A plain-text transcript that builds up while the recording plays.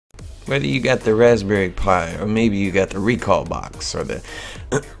Whether you got the Raspberry Pi, or maybe you got the RecalBox, or the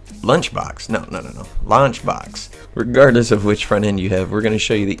LaunchBox. No, LaunchBox. Regardless of which front end you have, we're going to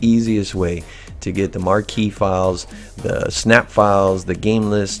show you the easiest way to get the marquee files, the snap files, the game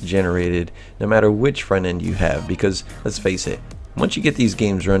list generated, no matter which front end you have. Because let's face it, once you get these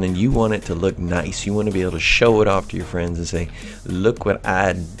games running, you want it to look nice. You want to be able to show it off to your friends and say, look what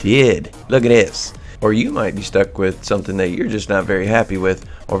I did. Look at this. Or you might be stuck with something that you're just not very happy with,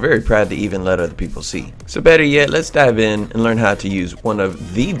 or very proud to even let other people see. So better yet, let's dive in and learn how to use one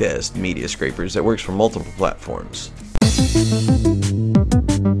of the best media scrapers that works for multiple platforms.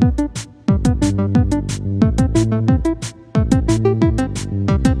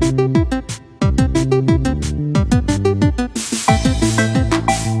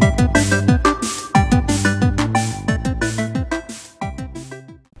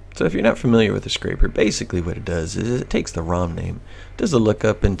 So if you're not familiar with a scraper, basically what it does is it takes the ROM name, does a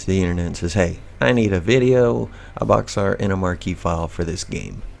lookup into the internet and says, hey, I need a video, a box art, and a marquee file for this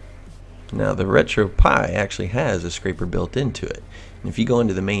game. Now the Retropie actually has a scraper built into it. And if you go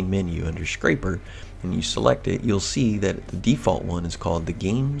into the main menu under Scraper and you select it, you'll see that the default one is called the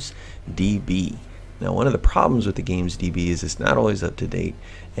Games DB. Now one of the problems with the Games DB is it's not always up to date,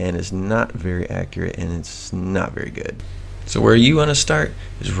 and it's not very accurate, and it's not very good. So where you want to start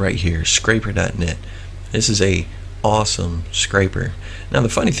is right here, Skraper.net. This is a awesome scraper. Now the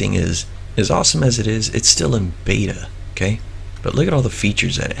funny thing is, as awesome as it is, it's still in beta, okay? But look at all the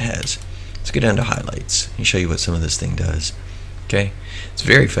features that it has. Let's get down to highlights and show you what some of this thing does. Okay, it's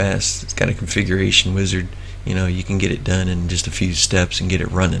very fast. It's got a configuration wizard. You know, you can get it done in just a few steps and get it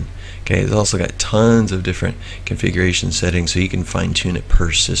running. Okay, it's also got tons of different configuration settings, so you can fine-tune it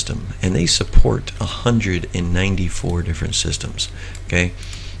per system, and they support 194 different systems. Okay,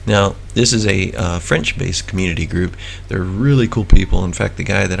 now this is a French-based community group. They're really cool people. In fact, the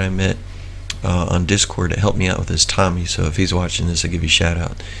guy that I met on Discord that helped me out with this, Tommy, so if he's watching this, I'll give you a shout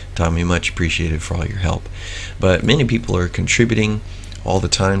out. Tommy, much appreciated for all your help. But many people are contributing all the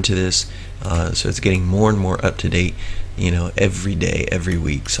time to this, so it's getting more and more up to date, you know, every day, every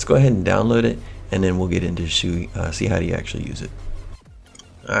week. So let's go ahead and download it, and then we'll get into see how do you actually use it.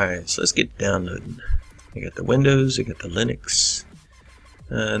 Alright, so let's get downloading. I got the Windows, I got the Linux,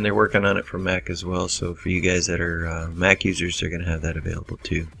 and they're working on it for Mac as well, so for you guys that are Mac users, they're going to have that available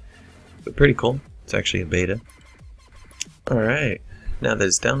too. But pretty cool. It's actually a beta. Alright, now that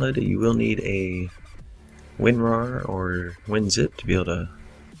it's downloaded, you will need a WinRAR or WinZip to be able to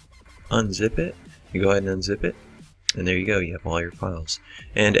unzip it. You go ahead and unzip it, and there you go, you have all your files.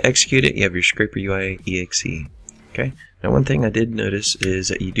 And to execute it, you have your Skraper UI exe. Okay, now one thing I did notice is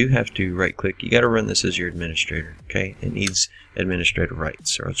that you do have to right click. You got to run this as your administrator. Okay, it needs administrator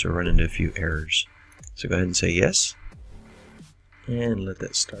rights, or else you'll run into a few errors. So go ahead and say yes, and let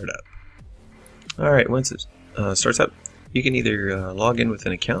that start up. Alright, once it starts up, you can either log in with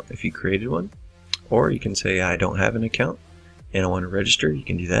an account if you created one, or you can say I don't have an account and I want to register. You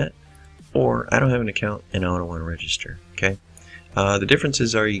can do that. Or I don't have an account and I don't want to register. Okay. The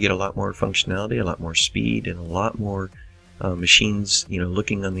differences are you get a lot more functionality, a lot more speed, and a lot more machines, you know,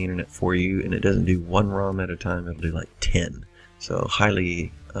 looking on the internet for you. And it doesn't do one ROM at a time; it'll do like 10. So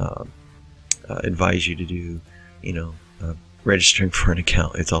highly advise you to do, you know, registering for an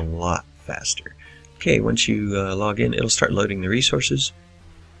account. It's a lot faster. Okay, once you log in, it'll start loading the resources.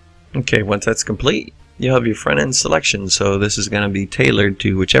 Okay, once that's complete, you'll have your front end selection. So this is going to be tailored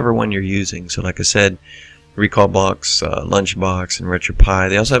to whichever one you're using. So like I said, RecalBox, LaunchBox, and Retropie.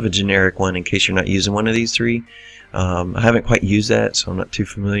 They also have a generic one in case you're not using one of these three. I haven't quite used that, so I'm not too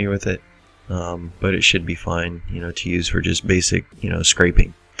familiar with it. But it should be fine, you know, to use for just basic, you know,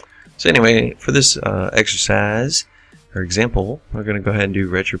 scraping. So anyway, for this exercise or example, we're going to go ahead and do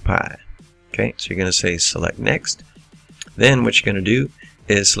Retropie. Okay, so you're going to say select next. Then what you're going to do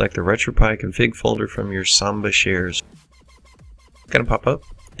is select the Retropie config folder from your Samba shares. It's going to pop up,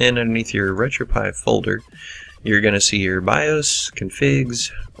 and underneath your Retropie folder, you're going to see your BIOS, configs,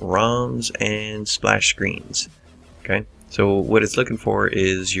 ROMs, and splash screens. Okay, so what it's looking for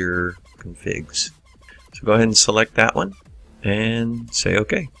is your configs. So go ahead and select that one and say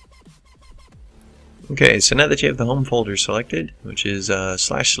OK. Okay, so now that you have the home folder selected, which is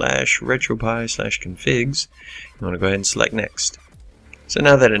 //retropie/configs, you want to go ahead and select next. So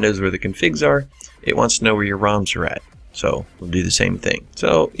now that it knows where the configs are, it wants to know where your ROMs are at. So we'll do the same thing.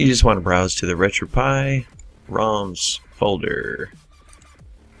 So you just want to browse to the Retropie ROMs folder.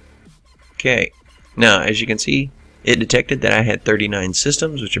 Okay, now as you can see, it detected that I had 39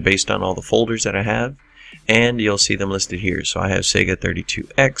 systems, which are based on all the folders that I have, and you'll see them listed here. So I have Sega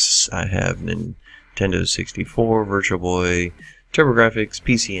 32X, I have Nintendo 64, Virtual Boy, TurboGrafx,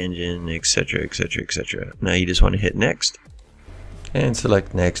 PC Engine, etc, etc, etc. Now you just want to hit next and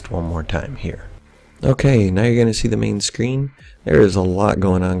select next one more time here. Okay, now you're going to see the main screen. There is a lot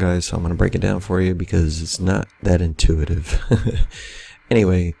going on, guys, so I'm going to break it down for you because it's not that intuitive.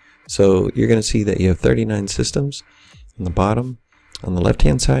 Anyway, so you're going to see that you have 39 systems on the bottom. On the left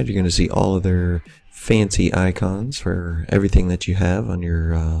hand side, you're going to see all of their fancy icons for everything that you have on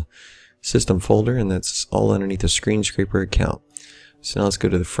your system folder, and that's all underneath a Screen Scraper account. So now let's go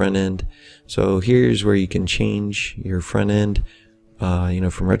to the front end. So here's where you can change your front end, you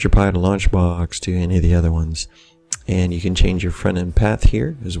know, from Retropie to LaunchBox to any of the other ones. And you can change your front end path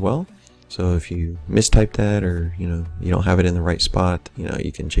here as well. So if you mistype that, or you know you don't have it in the right spot, you know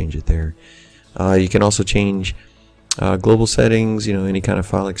you can change it there. You can also change global settings, you know, any kind of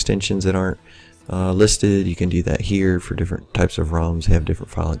file extensions that aren't listed. You can do that here for different types of ROMs. They have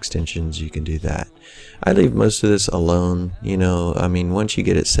different file extensions. You can do that. I leave most of this alone. You know, I mean, once you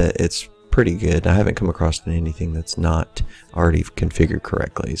get it set, it's pretty good. I haven't come across anything that's not already configured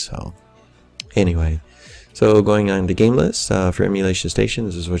correctly. So anyway, so going on to game list for emulation station,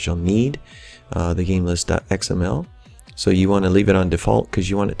 this is what you'll need. The game list.xml. So you want to leave it on default because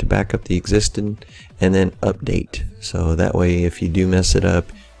you want it to back up the existing and then update. So that way, if you do mess it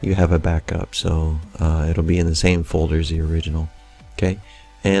up, you have a backup. So it'll be in the same folder as the original. Okay,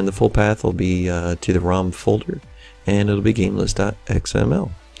 and the full path will be to the ROM folder, and it'll be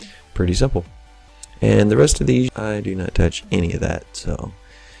gamelist.xml. Pretty simple. And the rest of these, I do not touch any of that. So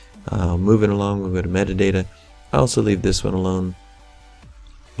moving along, we'll go to metadata. I also leave this one alone.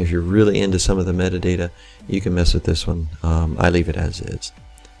 If you're really into some of the metadata, you can mess with this one. I leave it as is.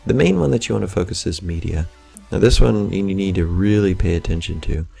 The main one that you want to focus is media. Now this one you need to really pay attention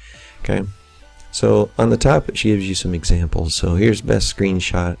to. Okay, so on the top it gives you some examples. So here's best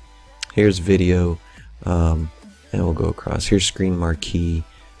screenshot, here's video, and we'll go across. Here's screen marquee,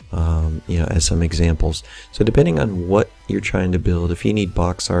 you know, as some examples. So depending on what you're trying to build, if you need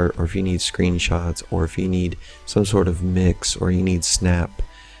box art, or if you need screenshots, or if you need some sort of mix, or you need snap,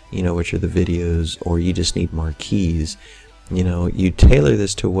 you know, which are the videos, or you just need marquees, you know, you tailor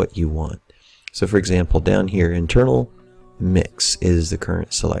this to what you want. So for example, down here, internal mix is the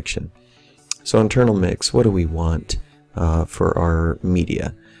current selection. So internal mix, what do we want for our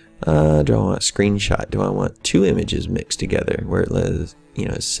media? Do I want a screenshot? Do I want two images mixed together where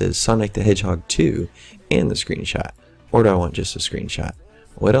it says Sonic the Hedgehog 2 and the screenshot? Or do I want just a screenshot?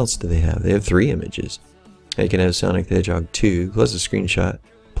 What else do they have? They have 3 images. You can have Sonic the Hedgehog 2 plus a screenshot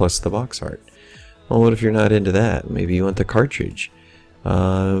plus the box art. Well, what if you're not into that? Maybe you want the cartridge.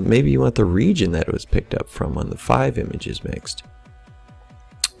 Maybe you want the region that it was picked up from on the 5 images mixed.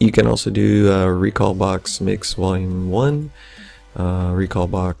 You can also do RecalBox Mix Volume 1,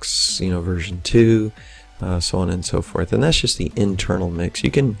 RecalBox, you know, version 2, so on and so forth. And that's just the internal mix. You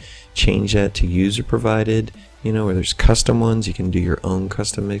can change that to user provided, you know, where there's custom ones. You can do your own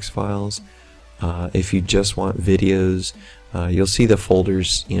custom mix files. If you just want videos, you'll see the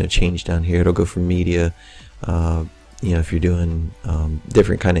folders, you know, change down here. It'll go from media. You know, if you're doing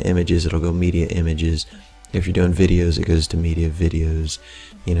different kind of images, it'll go media images. If you're doing videos, it goes to media videos.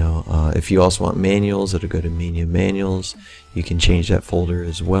 You know, if you also want manuals, it'll go to media manuals. You can change that folder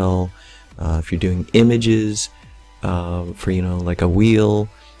as well. If you're doing images for, you know, like a wheel,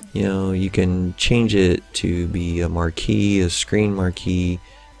 you know, you can change it to be a marquee, a screen marquee,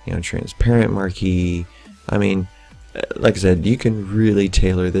 you know, transparent marquee. I mean, like I said, you can really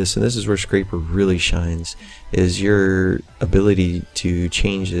tailor this, and this is where Skraper really shines, is your ability to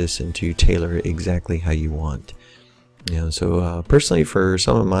change this and to tailor it exactly how you want. You know, so personally, for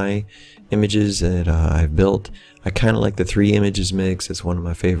some of my images that I've built, I kind of like the 3 images mix. It's one of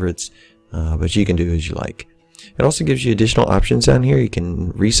my favorites, but you can do as you like. It also gives you additional options down here. You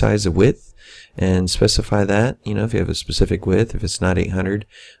can resize the width and specify that, you know, if you have a specific width. If it's not 800,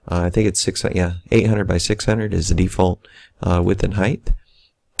 I think it's 800 by 600 is the default width and height.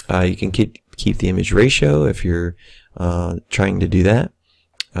 You can keep the image ratio if you're trying to do that.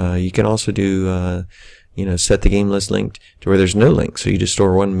 You can also do you know, set the game list linked to where there's no link, so you just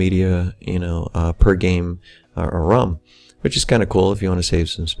store 1 media, you know, per game or ROM, which is kind of cool if you want to save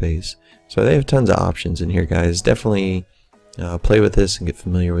some space. So they have tons of options in here, guys. Definitely play with this and get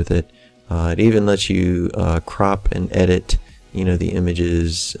familiar with it. It even lets you crop and edit, you know, the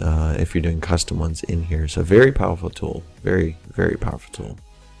images if you're doing custom ones in here. So very powerful tool, very, very powerful tool.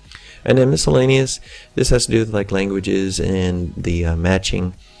 And then miscellaneous, this has to do with like languages and the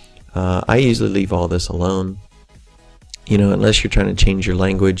matching. I usually leave all this alone. You know, unless you're trying to change your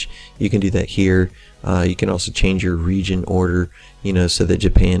language, you can do that here. You can also change your region order, you know, so that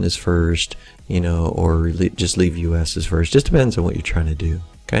Japan is first, you know, or just leave US as first. Just depends on what you're trying to do,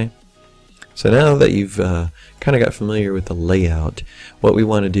 okay? So now that you've kind of got familiar with the layout, what we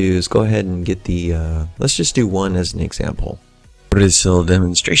want to do is go ahead and get the, let's just do one as an example. For this little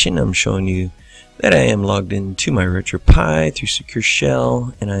demonstration, I'm showing you that I am logged into my Retropie through Secure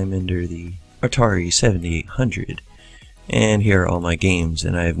Shell, and I'm under the Atari 7800. And here are all my games,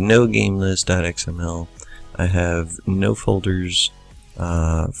 and I have no game list.xml. I have no folders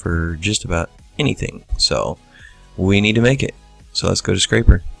for just about anything, so we need to make it. So let's go to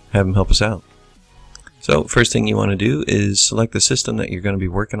Skraper, have them help us out. So first thing you want to do is select the system that you're going to be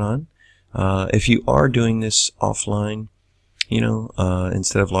working on. If you are doing this offline, you know,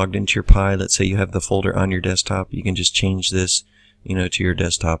 instead of logged into your Pi, let's say you have the folder on your desktop, you can just change this, you know, to your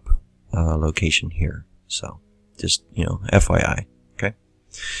desktop location here. So just, you know, FYI, okay?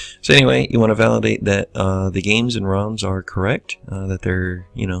 So anyway, you want to validate that the games and ROMs are correct, that they're,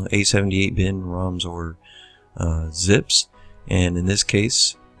 you know, A78 bin ROMs or zips, and in this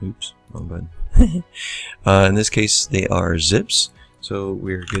case, oops, wrong button. In this case, they are zips, so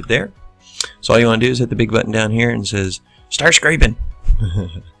we're good there. So all you want to do is hit the big button down here and it says, start scraping.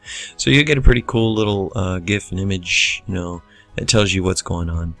 So you get a pretty cool little GIF and image, you know, that tells you what's going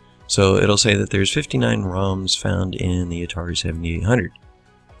on. So it'll say that there's 59 ROMs found in the Atari 7800.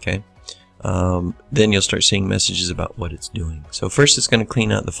 Okay. Then you'll start seeing messages about what it's doing. So first it's going to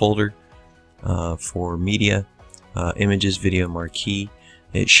clean out the folder for media, images, video, marquee.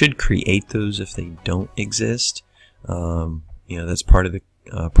 It should create those if they don't exist. You know, that's part of the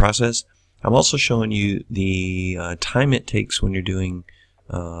process. I'm also showing you the time it takes when you're doing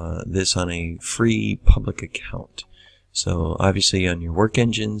this on a free public account. So obviously on your work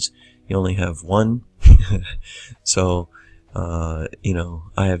engines, you only have one. So, you know,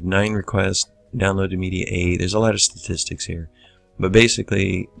 I have 9 requests, downloaded media 8. There's a lot of statistics here. But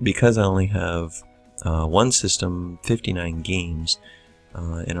basically, because I only have one system, 59 games,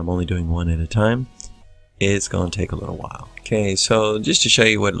 and I'm only doing one at a time, it's going to take a little while. Okay, so just to show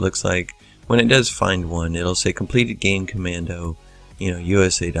you what it looks like, when it does find one, it'll say completed game commando, you know,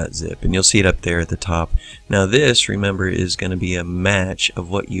 USA.zip, and you'll see it up there at the top. Now this, remember, is going to be a match of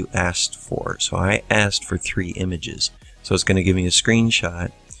what you asked for. So I asked for 3 images. So it's going to give me a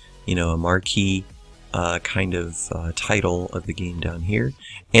screenshot, you know, a marquee kind of title of the game down here,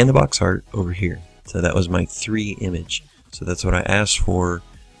 and the box art over here. So that was my 3 image. So that's what I asked for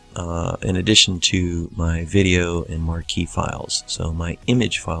in addition to my video and marquee files. So my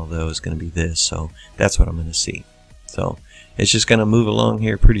image file though is going to be this, so that's what I'm going to see. So it's just going to move along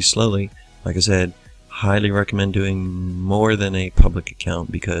here pretty slowly. Like I said, highly recommend doing more than a public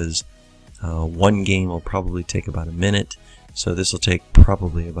account because one game will probably take about a minute, so this will take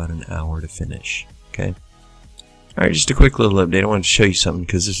probably about an hour to finish. Okay. Alright, just a quick little update. I wanted to show you something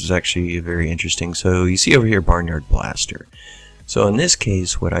because this is actually very interesting. So you see over here Barnyard Blaster. So in this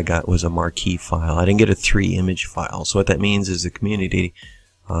case, what I got was a marquee file. I didn't get a 3 image file. So what that means is the community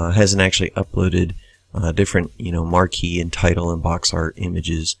hasn't actually uploaded different, you know, marquee and title and box art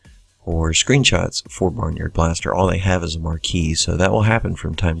images or screenshots for Barnyard Blaster. All they have is a marquee. So that will happen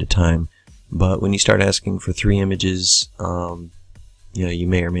from time to time. But when you start asking for 3 images, you know, you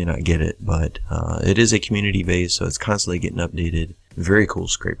may or may not get it. But it is a community base, so it's constantly getting updated. Very cool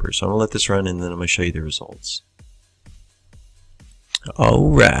Skraper. So I'm going to let this run and then I'm going to show you the results.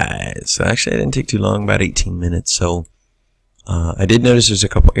 Alright, so actually it didn't take too long, about 18 minutes. So I did notice there's a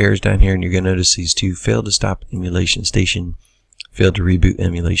couple errors down here, and you're going to notice these 2: failed to stop emulation station, failed to reboot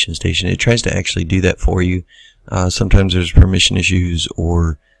emulation station. It tries to actually do that for you. Sometimes there's permission issues,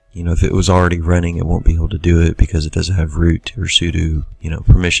 or you know, if it was already running, it won't be able to do it because it doesn't have root or sudo, you know,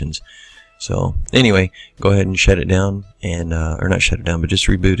 permissions. So anyway, go ahead and shut it down, and or not shut it down, but just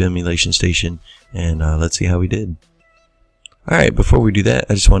reboot emulation station, and let's see how we did. Alright, before we do that,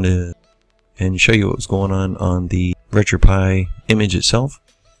 I just wanted to show you what was going on the Retropie image itself.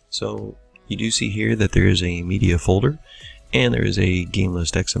 So you do see here that there is a media folder, and there is a game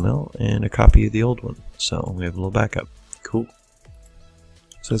list XML and a copy of the old one. So we have a little backup. Cool.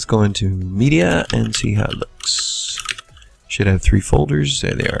 So let's go into media and see how it looks. Should have 3 folders.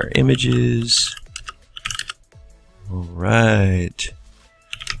 There they are. Images. Alright.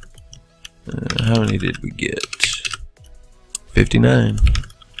 How many did we get? 59.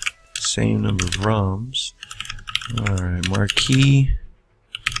 Same number of ROMs. Alright, marquee.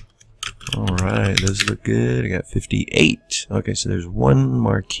 Alright, those look good. I got 58. Okay, so there's 1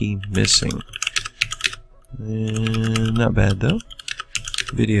 marquee missing. And not bad though.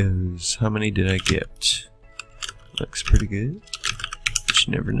 Videos. How many did I get? Looks pretty good. But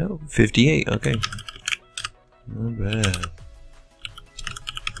you never know. 58, okay. Not bad.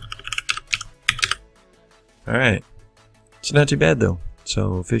 Alright. It's not too bad though.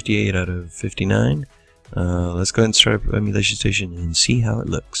 So 58 out of 59. Let's go ahead and start up Emulation Station and see how it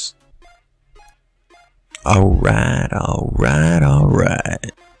looks. Alright, alright,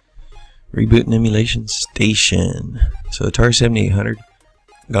 alright. Rebooting Emulation Station. So Atari 7800.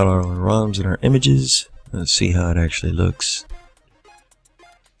 Got our ROMs and our images. Let's see how it actually looks.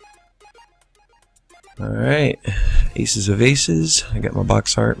 Alright. Aces of Aces. I got my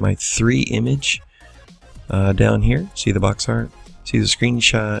box art, my 3 image down here. See the box art? See the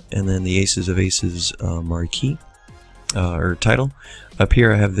screenshot, and then the Aces of Aces marquee or title. Up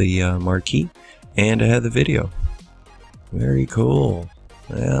here I have the marquee, and I have the video. Very cool.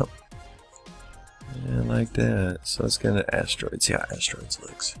 Yep. Yeah, I like that. So let's get into Asteroids. See how Asteroids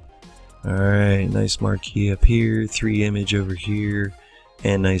looks. Alright, nice marquee up here, 3 image over here,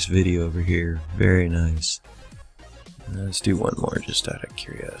 and nice video over here. Very nice. Let's do one more just out of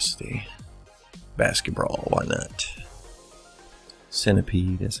curiosity. Basketball, why not?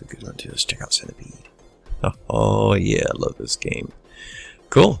 Centipede, that's a good one too. Let's check out Centipede. Oh yeah, I love this game.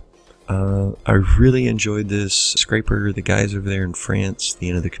 Cool. I really enjoyed this. Skraper, the guys over there in France,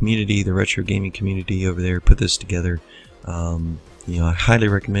 the community, the retro gaming community over there put this together. I highly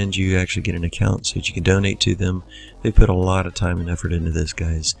recommend you actually get an account so that you can donate to them. They put a lot of time and effort into this,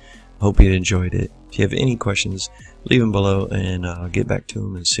 guys. Hope you enjoyed it. If you have any questions, leave them below and I'll get back to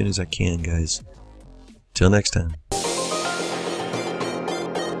them as soon as I can, guys. Till next time.